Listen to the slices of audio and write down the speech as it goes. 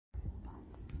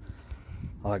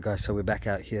Alright guys, so we're back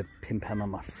out here, Pim Pam,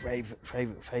 on my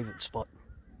favorite spot.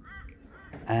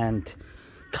 And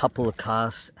couple of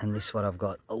casts, and this is what I've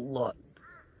got. A lot.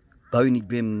 Bony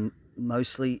brim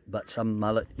mostly, but some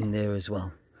mullet in there as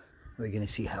well. We're going to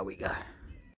see how we go.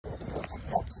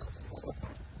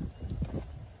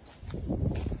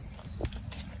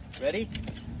 Ready?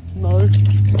 No.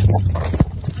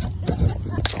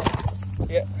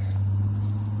 Yeah.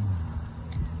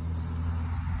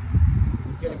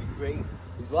 It's going to be green.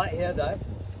 He's right here though.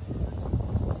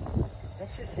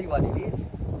 Let's just see what it is.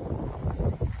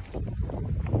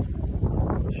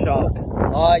 Shark.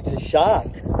 Oh, it's a shark.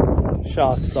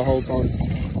 Sharks the whole time.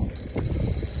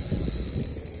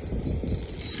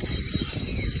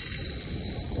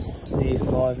 He's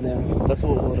live now. That's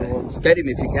what it was. Get him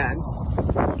if you can.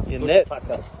 Your net.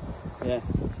 Tucker. Yeah.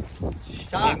 It's a He,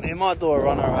 shark. he might do a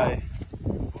runaway.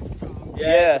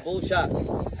 Yeah, it's a bull shark.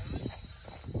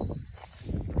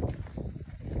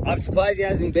 I'm surprised he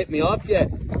hasn't bit me off yet.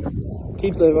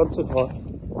 Keep the rod too high.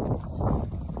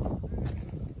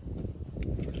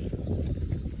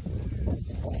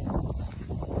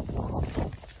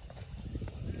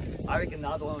 I reckon the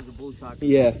other one was a bull shark.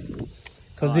 Yeah.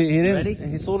 Because he didn't. ready?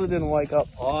 He sort of didn't wake up.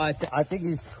 Oh, I think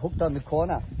he's hooked on the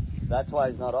corner. That's why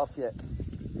he's not off yet.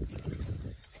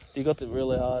 He got it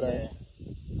really hard, eh?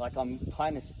 Like I'm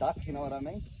kind of stuck, you know what I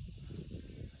mean?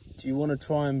 Do you want to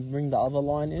try and bring the other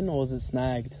line in, or is it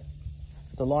snagged?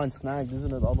 The line's snagged,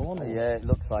 isn't it, the other one? Or? Yeah, it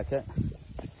looks like it.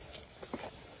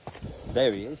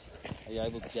 There he is. Are you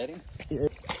able to get him? Yeah.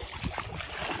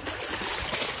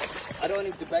 I don't want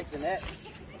him to break the net.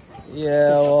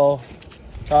 Yeah, well,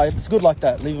 it's good like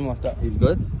that. Leave him like that. He's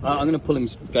good? I'm going to pull him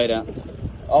straight out.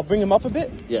 I'll bring him up a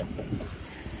bit. Yeah.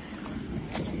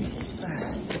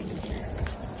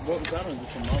 What was that on?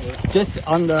 Just a mullet? Just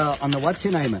on the what's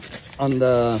your name? On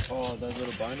the... Oh, those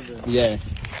little boner bits. Yeah.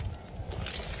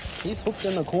 He's hooked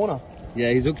in the corner.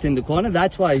 Yeah, he's hooked in the corner.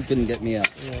 That's why he couldn't get me out.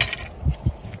 Yeah.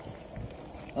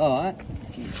 Alright.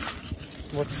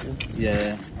 What's good?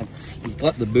 Yeah. I've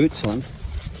got the boots on.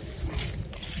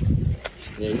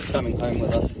 Yeah, he's coming home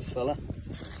with us, this fella.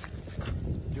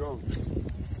 You're on.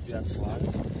 Yeah,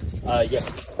 slide. Yeah,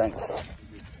 thanks.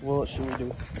 What should we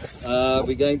do?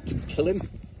 We're going to kill him.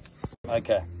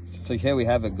 Okay, so here we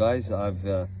have it, guys.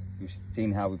 You've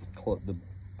seen how we've caught the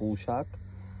bull shark.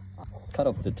 Cut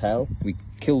off the tail. We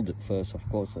killed it first, of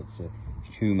course. That's a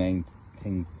humane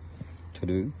thing to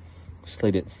do.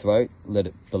 Slit its throat, let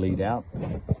it bleed out.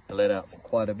 It let out for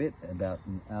quite a bit, about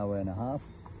an hour and a half.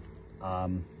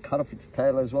 Cut off its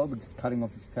tail as well, but cutting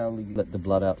off its tail, you let the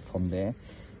blood out from there.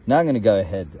 Now I'm going to go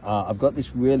ahead. I've got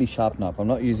this really sharp knife. I'm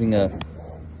not using a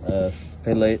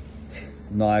fillet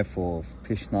knife or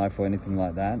fish knife or anything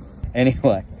like that.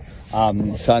 Anyway, so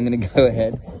I'm going to go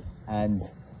ahead and,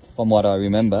 from what I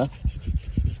remember,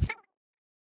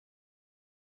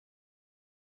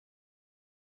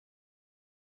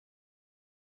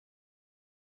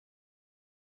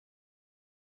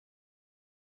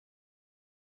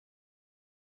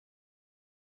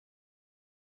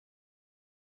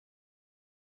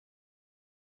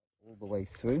 all the way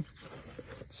through,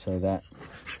 so that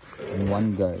in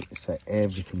one go, so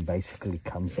everything basically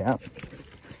comes out.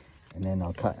 And then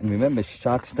I'll cut. And remember,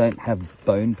 sharks don't have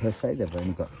bone per se, they've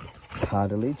only got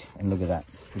cartilage. And look at that,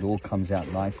 it all comes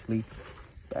out nicely,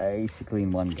 basically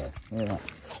in one go. Look at that,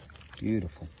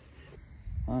 beautiful.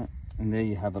 All right, and there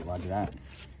you have it like that.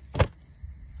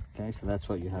 Okay, so that's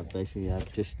what you have. Basically, you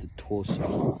have just the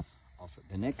torso of it.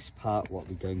 The next part, what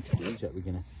we're going to do is that we're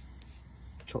going to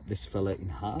chop this fella in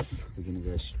half. We're going to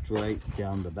go straight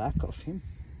down the back of him,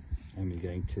 and we're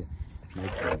going to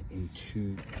make it in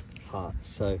two parts.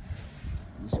 So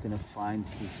I'm just going to find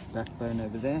his backbone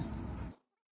over there.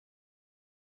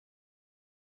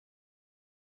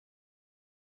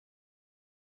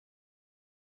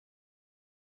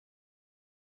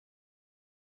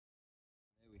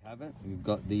 There we have it. We've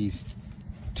got these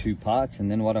two parts,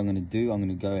 and then what I'm going to do, I'm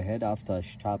going to go ahead after I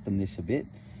sharpen this a bit.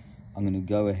 I'm going to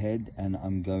go ahead and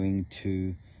I'm going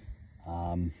to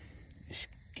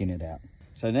skin it out.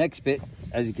 So the next bit,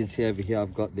 as you can see over here,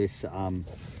 I've got this,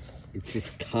 it's this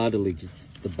cartilage, it's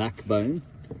the backbone.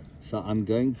 So I'm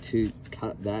going to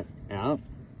cut that out.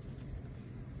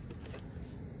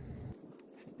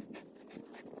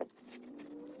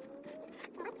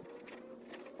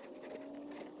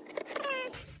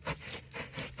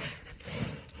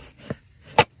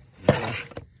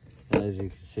 As you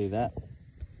can see that,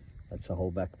 that's the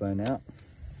whole backbone out.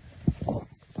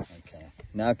 Okay,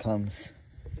 now comes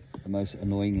the most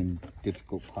annoying and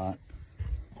difficult part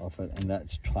of it, and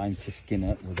that's trying to skin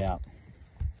it without.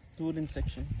 Do it in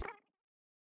section.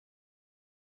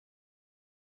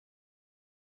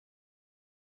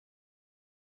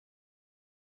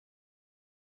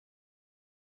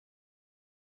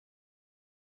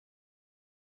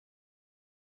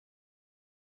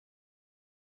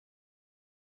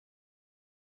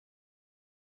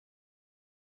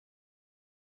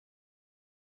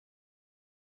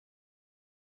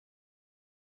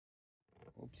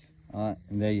 helps. All right,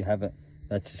 and there you have it.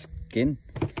 That's the skin.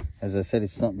 As I said,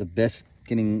 it's not the best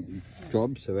skinning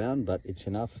jobs around, but it's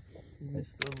enough.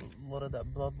 Missed a lot of that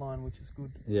bloodline, which is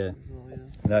good. Yeah. As well, yeah.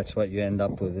 That's what you end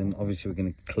up with, and obviously we're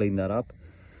going to clean that up.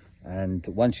 And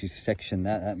once you section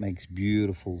that, that makes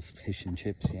beautiful fish and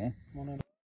chips, yeah?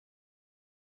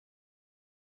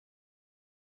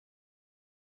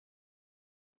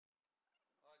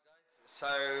 So,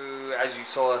 as you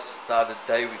saw us the other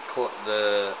day, we caught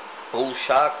the bull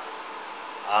shark,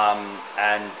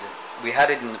 and we had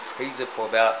it in the freezer for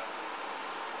about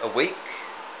a week,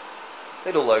 a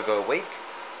little over a week.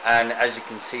 And as you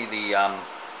can see,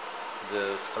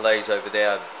 the fillets over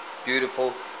there are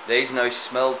beautiful. There is no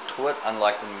smell to it,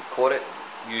 unlike when we caught it.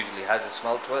 It usually has a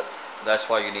smell to it. That's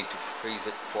why you need to freeze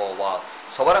it for a while.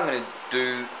 So what I'm going to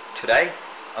do today,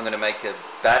 I'm going to make a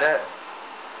batter,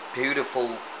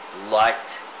 beautiful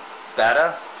light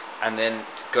batter, and then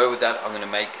to go with that I'm going to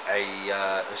make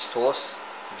a sauce,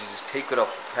 which is a secret of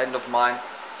a friend of mine,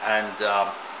 and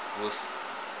we'll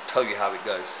tell you how it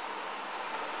goes.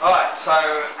 Alright,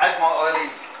 so as my oil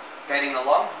is getting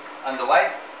along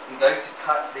underway, I'm going to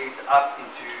cut these up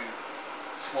into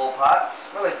small parts,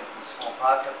 relatively small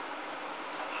parts,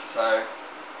 so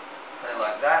say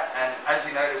like that. And as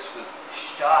you notice with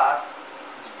shark,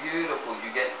 it's beautiful.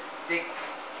 You get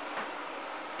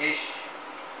thick-ish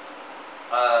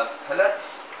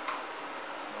fillets,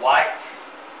 white,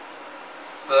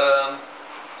 firm,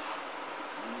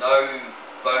 no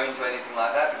bones or anything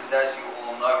like that, because as you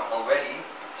all know already,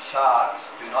 sharks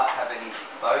do not have any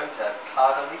bones, they have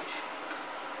cartilage.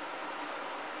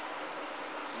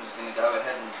 So I'm just going to go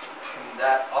ahead and trim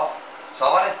that off. So I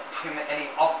want to trim any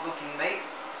off-looking meat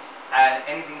and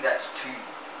anything that's too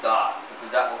dark,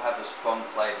 because that will have a strong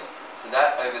flavour. So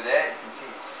that over there, you can see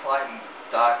it's slightly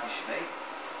darkish meat.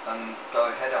 So I'm going to go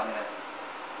ahead, I'm going to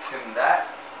trim that.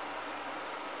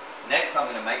 Next I'm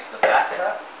going to make the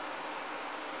batter.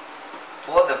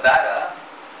 For the batter,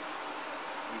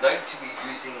 I'm going to be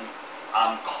using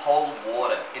cold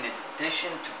water. In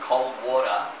addition to cold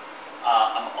water,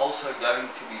 I'm also going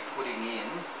to be putting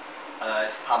in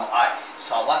some ice.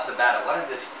 So I want the batter. One of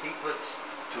the secrets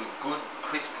to a good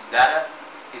crispy batter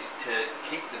is to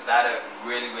keep the batter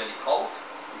really, really cold.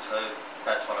 And so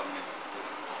that's what I'm going to do.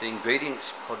 The ingredients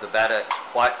for the batter is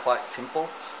quite simple.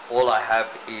 All I have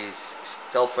is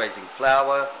self-raising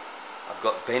flour. I've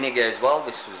got vinegar as well.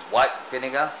 This was white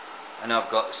vinegar. And I've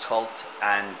got salt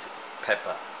and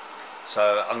pepper.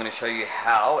 So I'm going to show you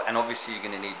how, and obviously you're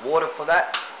going to need water for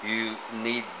that. You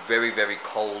need very, very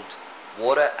cold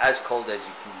water, as cold as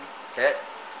you can get,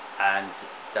 and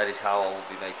that is how I will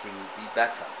be making the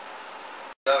batter.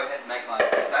 Go ahead and make my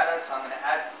batter. So I'm going to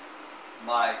add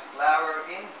my flour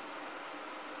in.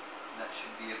 That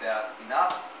should be about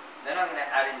enough. Then I'm going to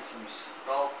add in some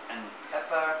salt and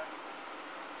pepper.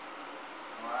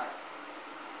 Alright.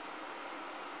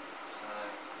 So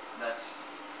that's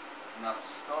enough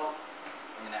salt.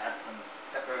 I'm going to add some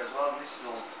pepper as well. And this is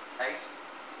all to taste.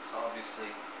 So obviously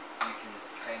you can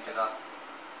change it up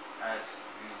as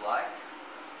you like.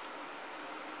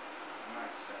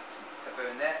 Alright, so that's some pepper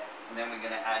in there. And then we're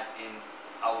going to add in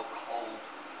our cold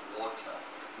water.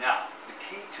 Now, the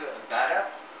key to a batter,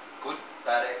 good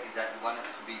batter, is that you want it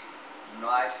to be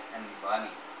nice and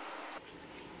runny.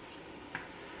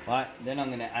 Right, then I'm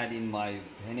going to add in my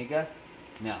vinegar.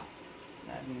 Now,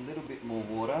 add a little bit more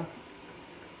water.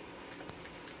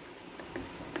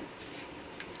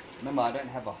 Remember, I don't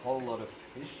have a whole lot of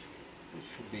fish. This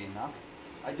should be enough.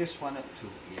 I just want it to,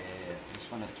 I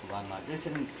just want it to run like this.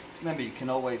 And remember, you can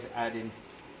always add in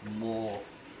more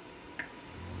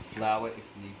flour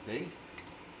if need be.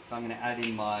 So I'm going to add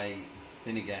in my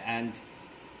vinegar, and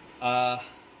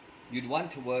you'd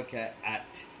want to work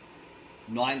at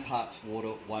 9 parts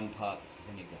water, 1 part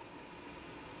vinegar.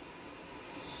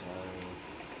 So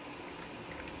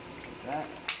that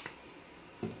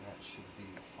should be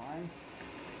fine.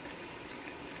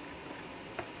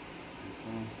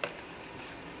 Okay.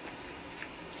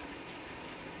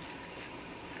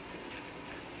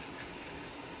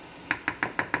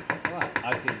 Right,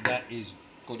 I think that is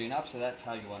good enough. So that's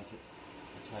how you want it.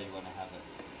 That's how you want to have it.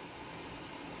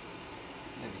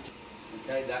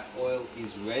 Okay, that oil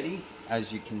is ready,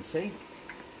 as you can see.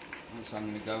 So I'm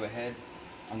going to go ahead,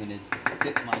 I'm going to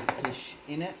dip my fish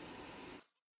in it.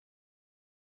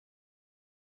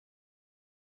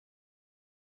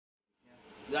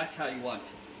 That's how you want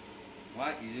it,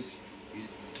 right?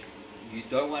 You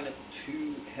don't want it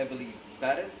too heavily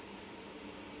battered.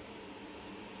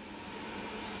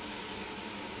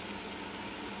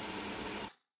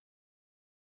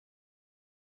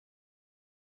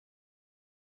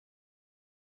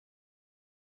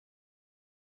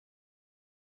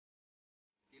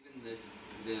 the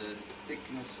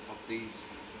thickness of these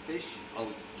fish, I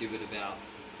would give it about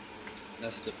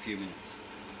just a few minutes.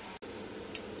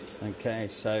 Okay,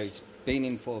 so it's been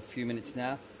in for a few minutes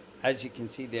now. As you can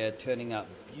see, they're turning up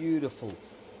beautiful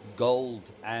gold,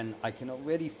 and I can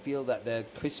already feel that they're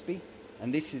crispy,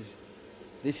 and this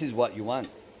is what you want.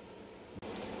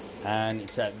 And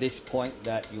it's at this point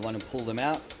that you want to pull them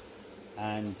out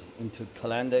and into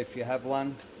colander if you have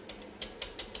one.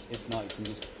 If not, you can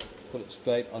just put it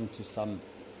straight onto some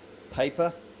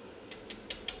paper.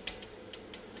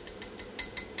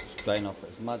 Drain off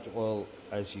as much oil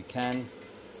as you can.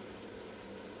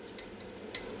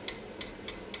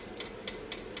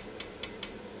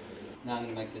 Now I'm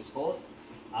going to make this sauce.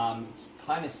 It's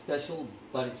kind of special,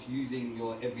 but it's using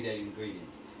your everyday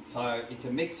ingredients. So it's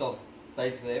a mix of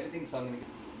basically everything. So I'm going to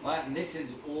right, and this is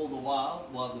all the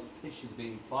while the fish is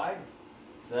being fried.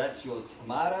 So that's your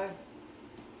tomato.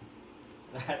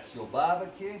 That's your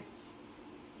barbecue.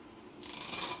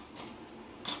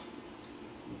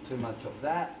 Too much of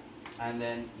that. And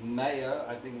then mayo,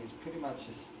 I think, is pretty much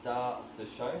a star of the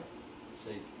show.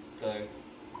 So you go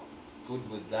good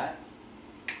with that.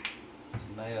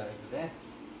 Some mayo over there.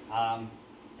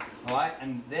 Alright,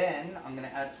 and then I'm going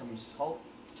to add some salt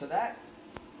to that.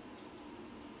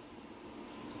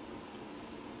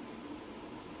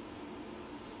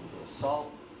 Just a little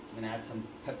salt. I'm going to add some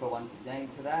pepper once again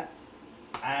to that.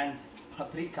 And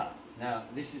paprika. Now,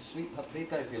 this is sweet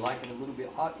paprika. If you like it a little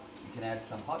bit hot, you can add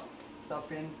some hot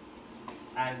stuff in.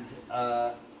 And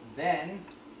then,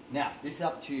 now, this is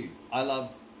up to you. I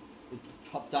love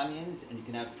chopped onions, and you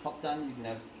can have chopped onions, you can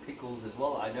have pickles as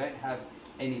well. I don't have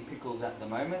any pickles at the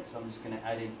moment, so I'm just going to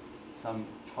add in some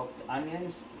chopped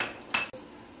onions,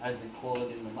 as they call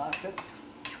it in the market.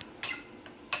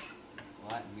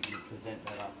 Right, and we can present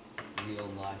that up real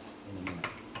nice in a minute.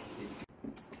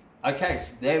 Okay,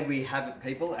 so there we have it,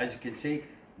 people. As you can see,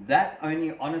 that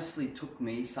only honestly took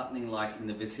me something like in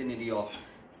the vicinity of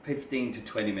 15 to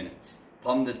 20 minutes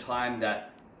from the time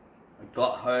that I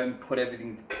got home, put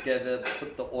everything together,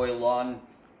 put the oil on,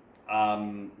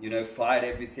 you know, fried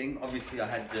everything. Obviously I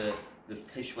had the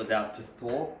fish was out to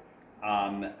thaw,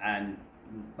 and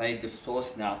made the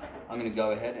sauce. Now I'm going to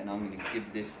go ahead and I'm going to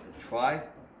give this a try.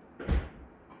 It's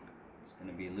going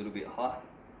to be a little bit hot.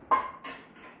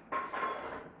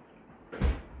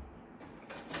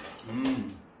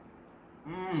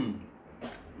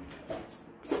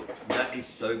 That is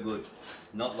so good.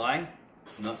 Not lying.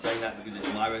 I'm not saying that because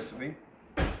it's my recipe.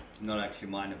 Not actually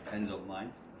mine, a friend of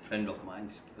mine,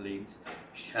 Selim.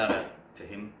 Shout out to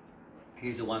him.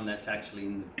 He's the one that's actually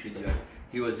in the video.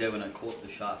 He was there when I caught the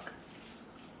shark.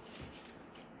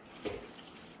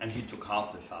 And he took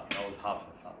half the shark. That was half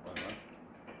the shark, by the way.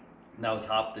 That was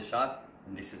half the shark,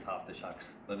 and this is half the shark.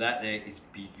 But that there is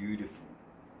beautiful.